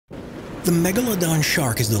The Megalodon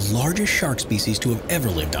shark is the largest shark species to have ever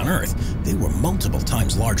lived on Earth. They were multiple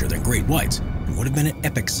times larger than great whites and would have been an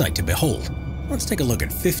epic sight to behold. Let's take a look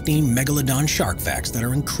at 15 Megalodon shark facts that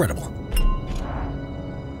are incredible.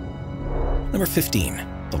 Number 15.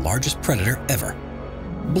 The largest predator ever.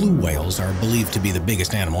 Blue whales are believed to be the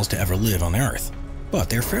biggest animals to ever live on the Earth,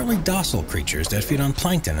 but they're fairly docile creatures that feed on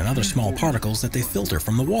plankton and other small particles that they filter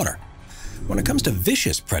from the water. When it comes to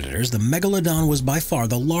vicious predators, the Megalodon was by far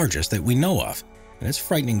the largest that we know of, and it's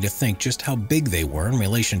frightening to think just how big they were in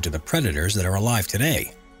relation to the predators that are alive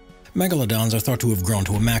today. Megalodons are thought to have grown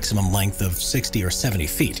to a maximum length of 60 or 70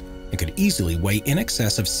 feet and could easily weigh in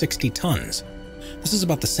excess of 60 tons. This is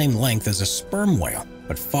about the same length as a sperm whale,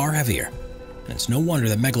 but far heavier. And it's no wonder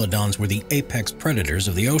that Megalodons were the apex predators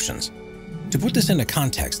of the oceans. To put this into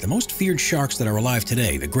context, the most feared sharks that are alive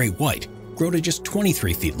today, the great white, grow to just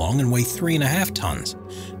 23 feet long and weigh 3.5 tons,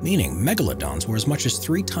 meaning Megalodons were as much as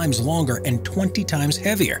 3 times longer and 20 times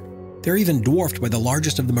heavier. They're even dwarfed by the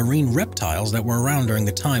largest of the marine reptiles that were around during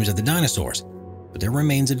the times of the dinosaurs, but there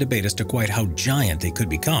remains a debate as to quite how giant they could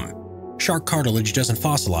become. Shark cartilage doesn't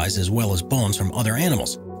fossilize as well as bones from other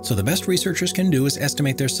animals, so the best researchers can do is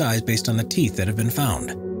estimate their size based on the teeth that have been found.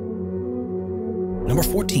 Number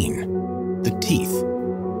 14. The teeth.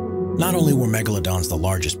 Not only were Megalodons the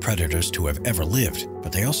largest predators to have ever lived,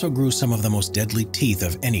 but they also grew some of the most deadly teeth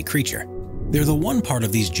of any creature. They're the one part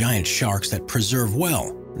of these giant sharks that preserve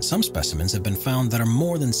well, and some specimens have been found that are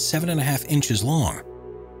more than 7.5 inches long.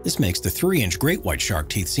 This makes the 3-inch great white shark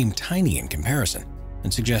teeth seem tiny in comparison,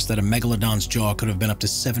 and suggests that a Megalodon's jaw could have been up to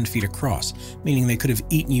 7 feet across, meaning they could have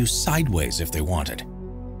eaten you sideways if they wanted.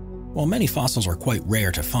 While many fossils are quite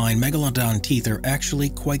rare to find, Megalodon teeth are actually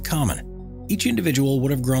quite common. Each individual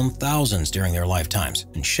would have grown thousands during their lifetimes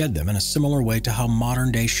and shed them in a similar way to how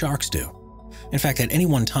modern-day sharks do. In fact, at any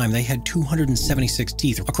one time, they had 276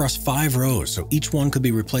 teeth across 5 rows, so each one could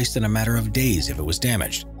be replaced in a matter of days if it was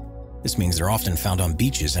damaged. This means they're often found on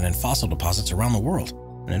beaches and in fossil deposits around the world,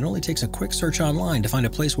 and it only takes a quick search online to find a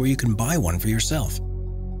place where you can buy one for yourself.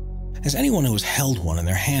 As anyone who has held one in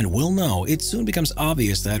their hand will know, it soon becomes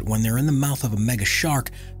obvious that when they're in the mouth of a mega shark,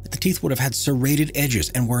 that the teeth would have had serrated edges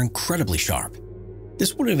and were incredibly sharp.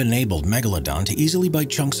 This would have enabled Megalodon to easily bite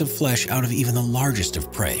chunks of flesh out of even the largest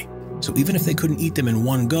of prey. So even if they couldn't eat them in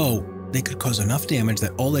one go, they could cause enough damage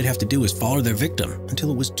that all they'd have to do is follow their victim until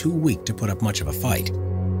it was too weak to put up much of a fight.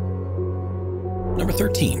 Number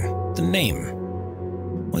 13. The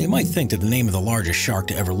name. Well, you might think that the name of the largest shark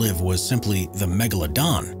to ever live was simply the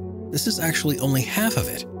Megalodon. This is actually only half of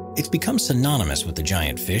it. It's become synonymous with the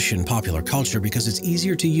giant fish in popular culture because it's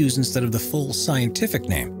easier to use instead of the full scientific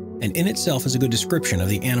name, and in itself is a good description of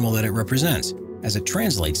the animal that it represents, as it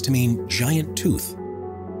translates to mean giant tooth.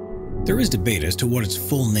 There is debate as to what its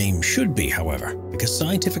full name should be, however, because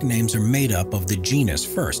scientific names are made up of the genus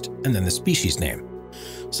first and then the species name.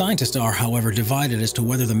 Scientists are, however, divided as to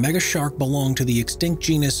whether the megashark belonged to the extinct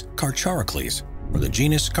genus Carcharocles or the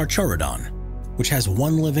genus Carcharodon, which has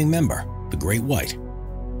one living member, the great white.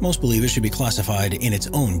 Most believe it should be classified in its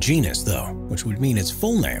own genus, though, which would mean its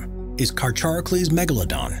full name is Carcharocles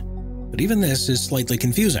megalodon. But even this is slightly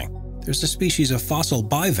confusing. There's a species of fossil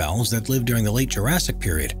bivalves that lived during the late Jurassic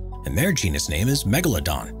period, and their genus name is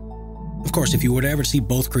Megalodon. Of course, if you were to ever see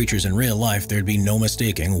both creatures in real life, there'd be no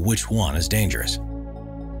mistaking which one is dangerous.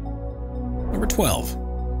 Number 12.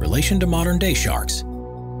 Relation to modern-day sharks.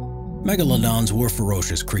 Megalodons were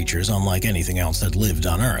ferocious creatures unlike anything else that lived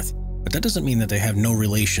on Earth, but that doesn't mean that they have no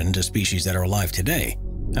relation to species that are alive today.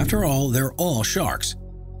 After all, they're all sharks.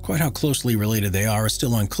 Quite how closely related they are is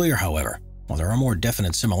still unclear, however. While there are more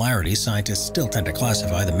definite similarities, scientists still tend to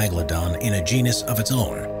classify the Megalodon in a genus of its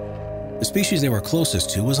own. The species they were closest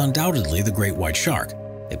to was undoubtedly the great white shark.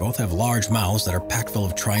 They both have large mouths that are packed full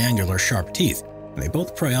of triangular sharp teeth, and they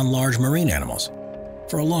both prey on large marine animals.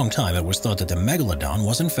 For a long time, it was thought that the Megalodon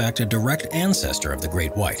was in fact a direct ancestor of the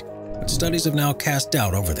great white, but studies have now cast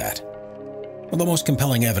doubt over that. Well, the most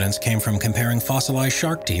compelling evidence came from comparing fossilized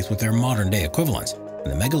shark teeth with their modern-day equivalents,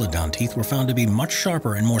 and the Megalodon teeth were found to be much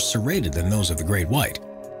sharper and more serrated than those of the great white.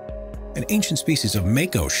 An ancient species of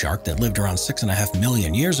mako shark that lived around 6.5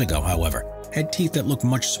 million years ago, however, had teeth that looked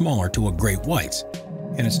much smaller to a great white's,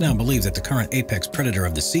 and it's now believed that the current apex predator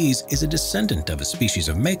of the seas is a descendant of a species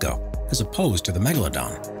of mako, as opposed to the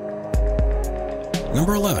Megalodon.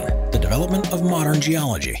 Number 11. The development of modern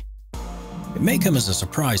geology. It may come as a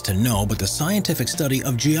surprise to know, but the scientific study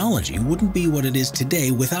of geology wouldn't be what it is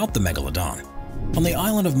today without the Megalodon. On the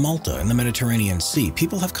island of Malta in the Mediterranean Sea,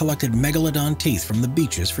 people have collected Megalodon teeth from the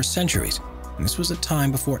beaches for centuries, and this was a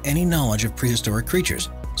time before any knowledge of prehistoric creatures,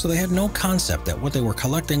 so they had no concept that what they were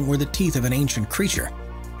collecting were the teeth of an ancient creature.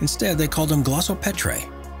 Instead, they called them glossopetrae,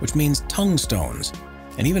 which means tongue stones,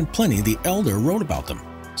 and even Pliny the Elder wrote about them,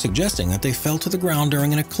 suggesting that they fell to the ground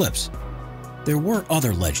during an eclipse. There were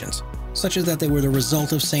other legends, such as that they were the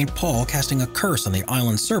result of St. Paul casting a curse on the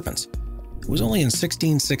island serpents. It was only in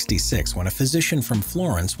 1666 when a physician from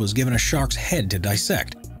Florence was given a shark's head to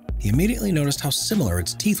dissect. He immediately noticed how similar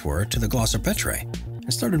its teeth were to the glossopetrae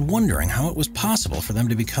and started wondering how it was possible for them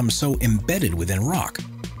to become so embedded within rock.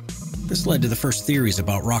 This led to the first theories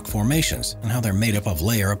about rock formations and how they're made up of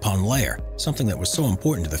layer upon layer, something that was so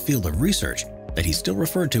important to the field of research that he's still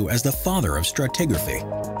referred to as the father of stratigraphy.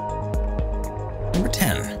 Number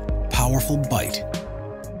 10. Powerful bite.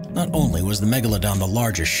 Not only was the Megalodon the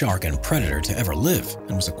largest shark and predator to ever live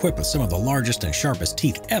and was equipped with some of the largest and sharpest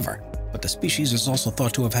teeth ever, but the species is also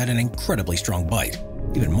thought to have had an incredibly strong bite,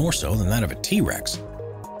 even more so than that of a T-Rex.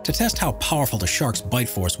 To test how powerful the shark's bite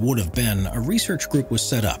force would have been, a research group was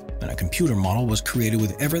set up and a computer model was created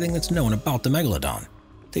with everything that's known about the Megalodon.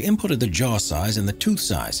 They inputted the jaw size and the tooth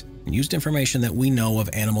size and used information that we know of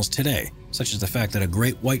animals today, such as the fact that a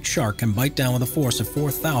great white shark can bite down with a force of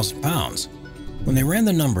 4,000 pounds. When they ran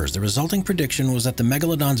the numbers, the resulting prediction was that the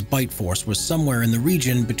Megalodon's bite force was somewhere in the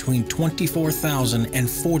region between 24,000 and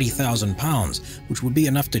 40,000 pounds, which would be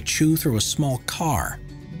enough to chew through a small car.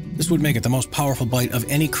 This would make it the most powerful bite of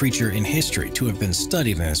any creature in history to have been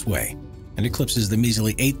studied in this way, and eclipses the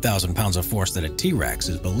measly 8,000 pounds of force that a T-Rex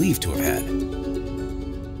is believed to have had.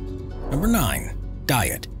 Number 9.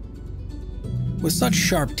 Diet. With such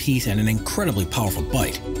sharp teeth and an incredibly powerful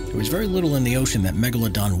bite, there was very little in the ocean that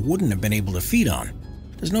Megalodon wouldn't have been able to feed on.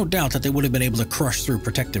 There's no doubt that they would have been able to crush through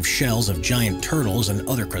protective shells of giant turtles and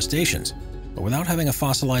other crustaceans, but without having a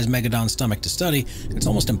fossilized Megalodon stomach to study, it's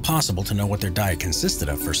almost impossible to know what their diet consisted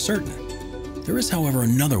of for certain. There is, however,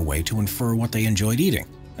 another way to infer what they enjoyed eating,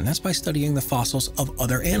 and that's by studying the fossils of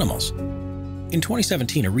other animals. In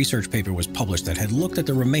 2017, a research paper was published that had looked at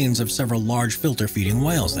the remains of several large filter-feeding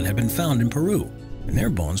whales that had been found in Peru, and their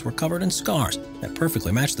bones were covered in scars that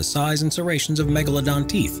perfectly matched the size and serrations of Megalodon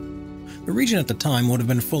teeth. The region at the time would have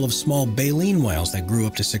been full of small baleen whales that grew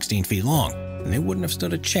up to 16 feet long, and they wouldn't have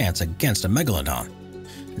stood a chance against a Megalodon.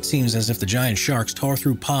 It seems as if the giant sharks tore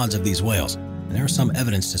through pods of these whales, and there is some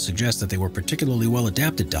evidence to suggest that they were particularly well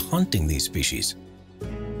adapted to hunting these species.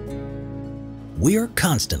 We're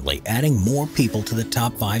constantly adding more people to the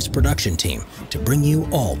Top 5's production team to bring you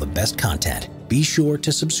all the best content. Be sure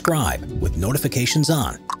to subscribe with notifications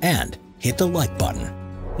on and hit the like button.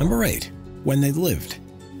 Number 8. When they lived.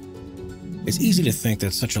 It's easy to think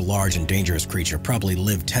that such a large and dangerous creature probably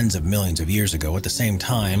lived tens of millions of years ago at the same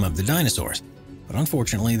time of the dinosaurs. But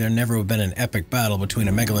unfortunately, there never have been an epic battle between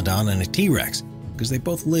a Megalodon and a T-Rex, because they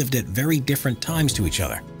both lived at very different times to each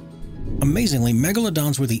other. Amazingly,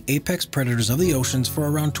 Megalodons were the apex predators of the oceans for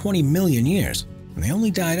around 20 million years, and they only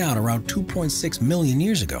died out around 2.6 million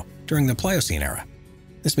years ago, during the Pliocene era.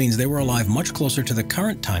 This means they were alive much closer to the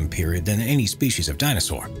current time period than any species of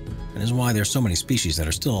dinosaur, and is why there are so many species that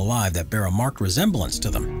are still alive that bear a marked resemblance to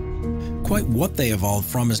them. Quite what they evolved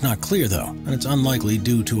from is not clear though, and it's unlikely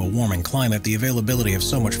due to a warming climate the availability of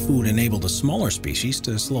so much food enabled the smaller species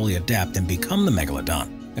to slowly adapt and become the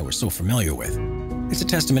Megalodon that we're so familiar with. It's a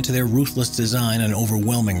testament to their ruthless design and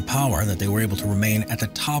overwhelming power that they were able to remain at the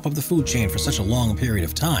top of the food chain for such a long period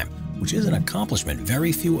of time, which is an accomplishment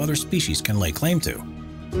very few other species can lay claim to.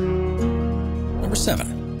 Number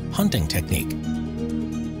 7. Hunting technique.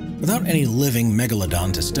 Without any living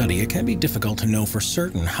Megalodon to study, it can be difficult to know for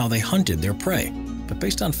certain how they hunted their prey. But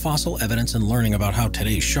based on fossil evidence and learning about how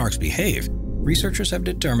today's sharks behave, researchers have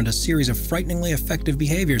determined a series of frighteningly effective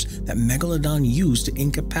behaviors that Megalodon used to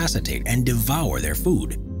incapacitate and devour their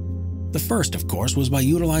food. The first, of course, was by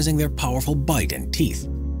utilizing their powerful bite and teeth.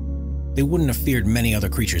 They wouldn't have feared many other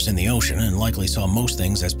creatures in the ocean and likely saw most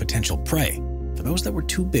things as potential prey. For those that were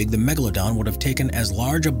too big, the Megalodon would have taken as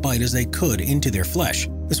large a bite as they could into their flesh.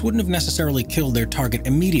 This wouldn't have necessarily killed their target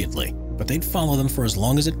immediately, but they'd follow them for as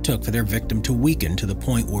long as it took for their victim to weaken to the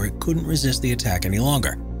point where it couldn't resist the attack any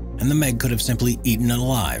longer, and the Meg could have simply eaten it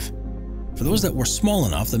alive. For those that were small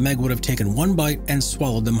enough, the Meg would have taken one bite and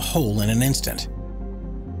swallowed them whole in an instant.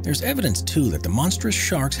 There's evidence too that the monstrous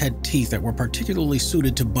sharks had teeth that were particularly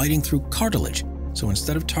suited to biting through cartilage, so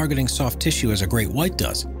instead of targeting soft tissue as a great white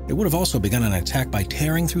does, it would have also begun an attack by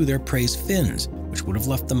tearing through their prey's fins, which would have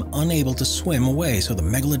left them unable to swim away so the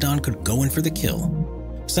Megalodon could go in for the kill.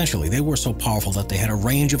 Essentially, they were so powerful that they had a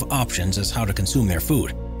range of options as how to consume their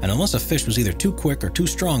food, and unless a fish was either too quick or too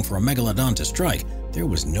strong for a Megalodon to strike, there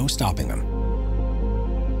was no stopping them.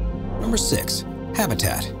 Number 6.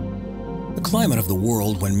 Habitat. The climate of the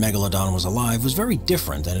world when Megalodon was alive was very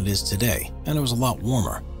different than it is today, and it was a lot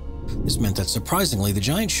warmer. This meant that surprisingly, the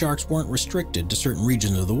giant sharks weren't restricted to certain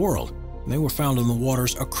regions of the world. They were found in the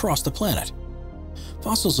waters across the planet.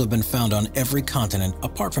 Fossils have been found on every continent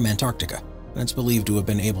apart from Antarctica, and it's believed to have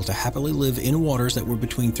been able to happily live in waters that were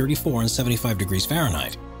between 34 and 75 degrees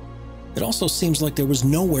Fahrenheit. It also seems like there was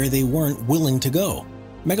nowhere they weren't willing to go.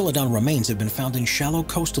 Megalodon remains have been found in shallow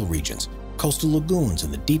coastal regions, coastal lagoons,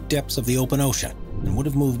 and the deep depths of the open ocean, and would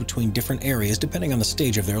have moved between different areas depending on the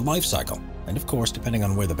stage of their life cycle, and of course depending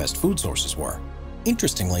on where the best food sources were.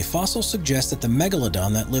 Interestingly, fossils suggest that the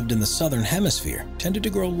megalodon that lived in the southern hemisphere tended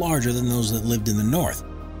to grow larger than those that lived in the north.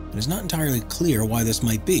 It is not entirely clear why this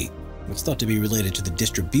might be. It's thought to be related to the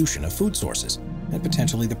distribution of food sources, and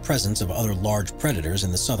potentially the presence of other large predators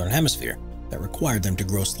in the southern hemisphere that required them to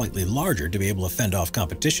grow slightly larger to be able to fend off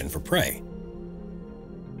competition for prey.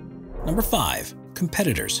 Number 5.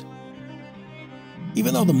 Competitors.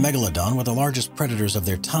 Even though the megalodon were the largest predators of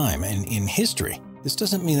their time and in history, this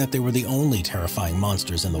doesn't mean that they were the only terrifying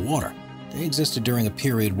monsters in the water. They existed during a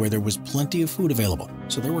period where there was plenty of food available,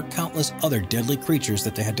 so there were countless other deadly creatures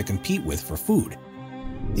that they had to compete with for food.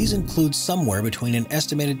 These include somewhere between an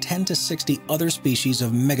estimated 10 to 60 other species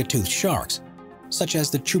of megatoothed sharks, such as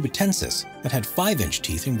the chubatensis that had 5-inch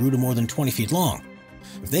teeth and grew to more than 20 feet long.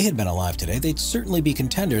 If they had been alive today, they'd certainly be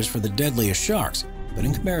contenders for the deadliest sharks, but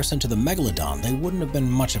in comparison to the megalodon, they wouldn't have been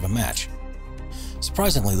much of a match.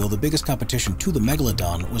 Surprisingly, though, the biggest competition to the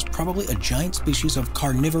megalodon was probably a giant species of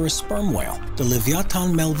carnivorous sperm whale, the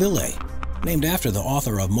Leviathan melville. Named after the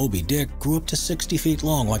author of Moby Dick, grew up to 60 feet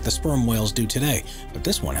long like the sperm whales do today, but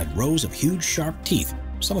this one had rows of huge sharp teeth,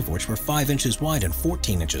 some of which were 5 inches wide and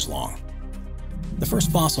 14 inches long. The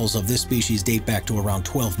first fossils of this species date back to around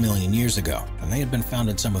 12 million years ago, and they had been found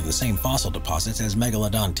in some of the same fossil deposits as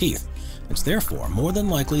megalodon teeth. It's therefore more than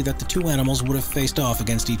likely that the two animals would have faced off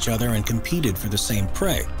against each other and competed for the same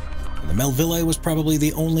prey. And the melville was probably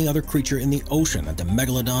the only other creature in the ocean that the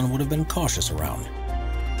megalodon would have been cautious around.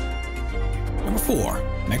 Number 4.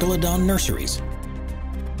 Megalodon Nurseries.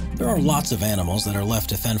 There are lots of animals that are left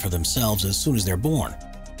to fend for themselves as soon as they're born.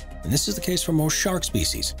 And this is the case for most shark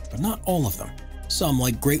species, but not all of them. Some,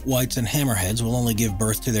 like great whites and hammerheads, will only give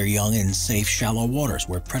birth to their young in safe, shallow waters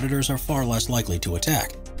where predators are far less likely to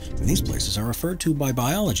attack. And these places are referred to by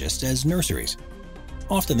biologists as nurseries.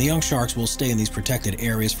 Often the young sharks will stay in these protected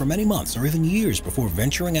areas for many months or even years before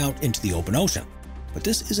venturing out into the open ocean. But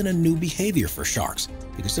this isn't a new behavior for sharks,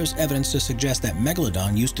 because there's evidence to suggest that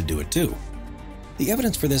Megalodon used to do it too. The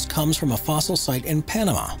evidence for this comes from a fossil site in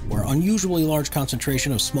Panama, where unusually large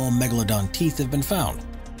concentration of small Megalodon teeth have been found.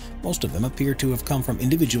 Most of them appear to have come from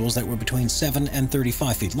individuals that were between 7 and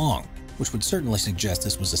 35 feet long, which would certainly suggest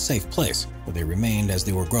this was a safe place, where they remained as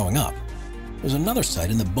they were growing up. There's another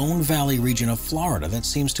site in the Bone Valley region of Florida that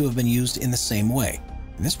seems to have been used in the same way,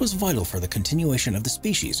 and this was vital for the continuation of the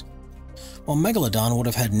species. While Megalodon would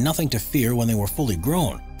have had nothing to fear when they were fully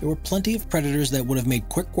grown, there were plenty of predators that would have made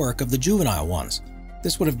quick work of the juvenile ones.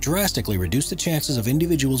 This would have drastically reduced the chances of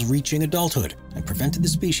individuals reaching adulthood and prevented the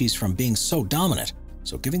species from being so dominant,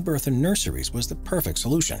 so giving birth in nurseries was the perfect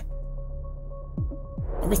solution.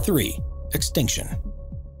 Number 3. Extinction.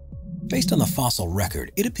 Based on the fossil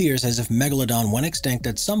record, it appears as if Megalodon went extinct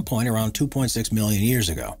at some point around 2.6 million years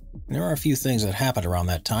ago. There are a few things that happened around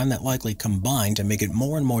that time that likely combined to make it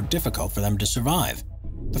more and more difficult for them to survive.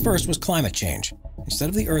 The first was climate change. Instead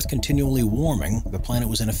of the Earth continually warming, the planet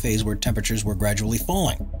was in a phase where temperatures were gradually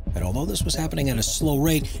falling. And although this was happening at a slow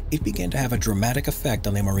rate, it began to have a dramatic effect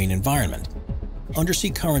on the marine environment. Undersea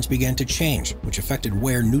currents began to change, which affected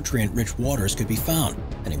where nutrient-rich waters could be found,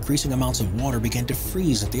 and increasing amounts of water began to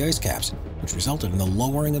freeze at the ice caps, which resulted in the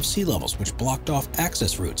lowering of sea levels, which blocked off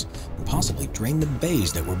access routes and possibly drained the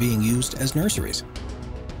bays that were being used as nurseries.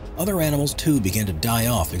 Other animals too began to die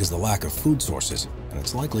off because of the lack of food sources, and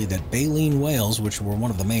it's likely that baleen whales, which were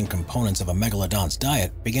one of the main components of a megalodon's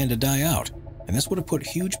diet, began to die out, and this would have put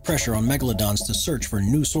huge pressure on megalodons to search for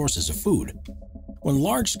new sources of food. When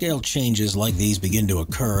large-scale changes like these begin to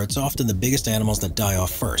occur, it's often the biggest animals that die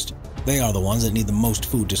off first. They are the ones that need the most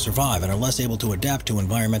food to survive and are less able to adapt to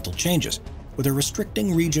environmental changes. With a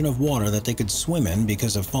restricting region of water that they could swim in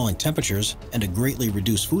because of falling temperatures and a greatly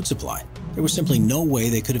reduced food supply, there was simply no way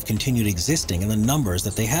they could have continued existing in the numbers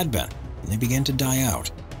that they had been, and they began to die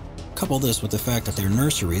out. Couple this with the fact that their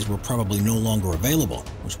nurseries were probably no longer available,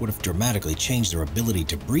 which would have dramatically changed their ability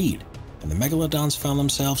to breed, and the megalodons found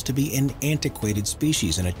themselves to be an antiquated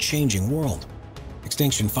species in a changing world.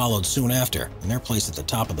 Extinction followed soon after, and their place at the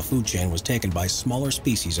top of the food chain was taken by smaller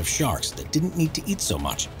species of sharks that didn't need to eat so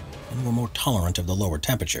much and were more tolerant of the lower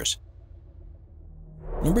temperatures.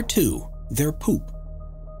 Number 2. Their poop.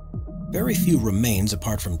 Very few remains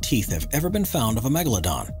apart from teeth have ever been found of a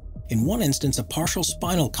megalodon. In one instance, a partial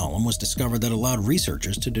spinal column was discovered that allowed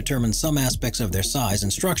researchers to determine some aspects of their size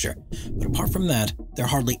and structure, but apart from that, there are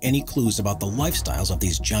hardly any clues about the lifestyles of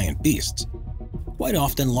these giant beasts. Quite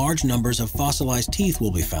often, large numbers of fossilized teeth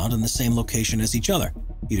will be found in the same location as each other,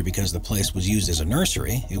 either because the place was used as a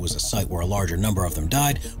nursery, it was a site where a larger number of them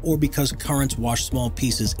died, or because currents washed small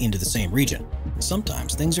pieces into the same region. And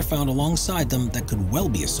sometimes things are found alongside them that could well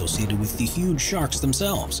be associated with the huge sharks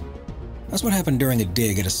themselves. That's what happened during a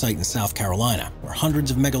dig at a site in South Carolina, where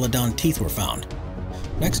hundreds of megalodon teeth were found.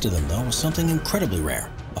 Next to them, though, was something incredibly rare,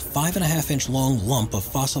 a 5.5-inch long lump of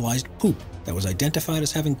fossilized poop that was identified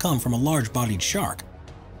as having come from a large-bodied shark.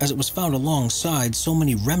 As it was found alongside so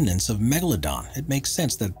many remnants of megalodon, it makes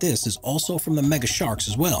sense that this is also from the mega sharks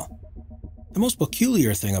as well. The most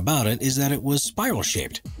peculiar thing about it is that it was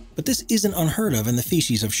spiral-shaped, but this isn't unheard of in the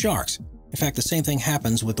feces of sharks. In fact, the same thing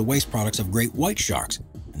happens with the waste products of great white sharks,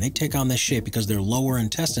 and they take on this shape because their lower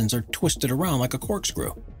intestines are twisted around like a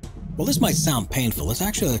corkscrew. While this might sound painful, it's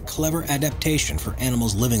actually a clever adaptation for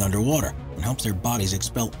animals living underwater and helps their bodies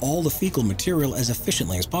expel all the fecal material as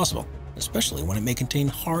efficiently as possible, especially when it may contain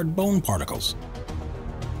hard bone particles.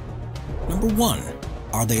 Number 1.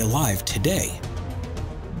 Are they alive today?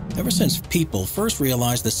 Ever since people first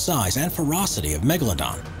realized the size and ferocity of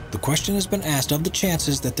Megalodon, the question has been asked of the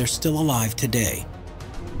chances that they're still alive today.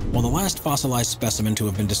 While the last fossilized specimen to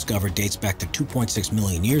have been discovered dates back to 2.6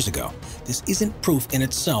 million years ago, this isn't proof in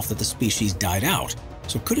itself that the species died out,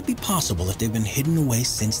 so could it be possible that they've been hidden away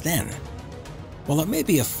since then? While it may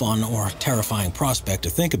be a fun or terrifying prospect to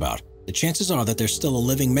think about, the chances are that there's still a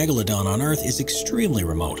living megalodon on Earth is extremely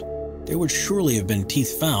remote. There would surely have been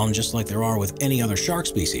teeth found just like there are with any other shark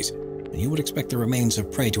species, and you would expect the remains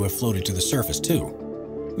of prey to have floated to the surface too.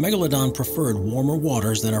 Megalodon preferred warmer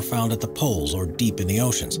waters than are found at the poles or deep in the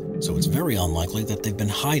oceans, so it's very unlikely that they've been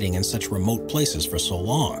hiding in such remote places for so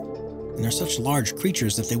long. And they're such large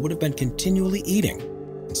creatures that they would have been continually eating,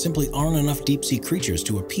 and simply aren't enough deep-sea creatures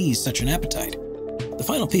to appease such an appetite. The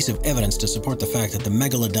final piece of evidence to support the fact that the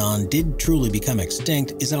Megalodon did truly become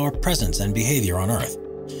extinct is our presence and behavior on Earth.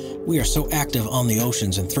 We are so active on the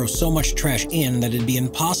oceans and throw so much trash in that it'd be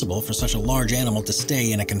impossible for such a large animal to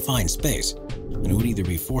stay in a confined space, and it would either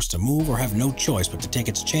be forced to move or have no choice but to take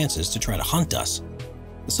its chances to try to hunt us.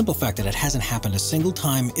 The simple fact that it hasn't happened a single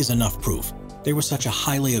time is enough proof. They were such a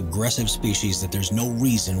highly aggressive species that there's no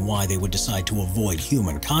reason why they would decide to avoid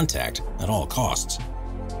human contact at all costs.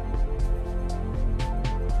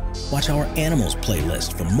 Watch our Animals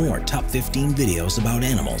playlist for more top 15 videos about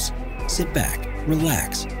animals. Sit back,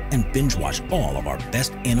 relax, and binge watch all of our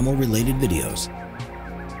best animal-related videos.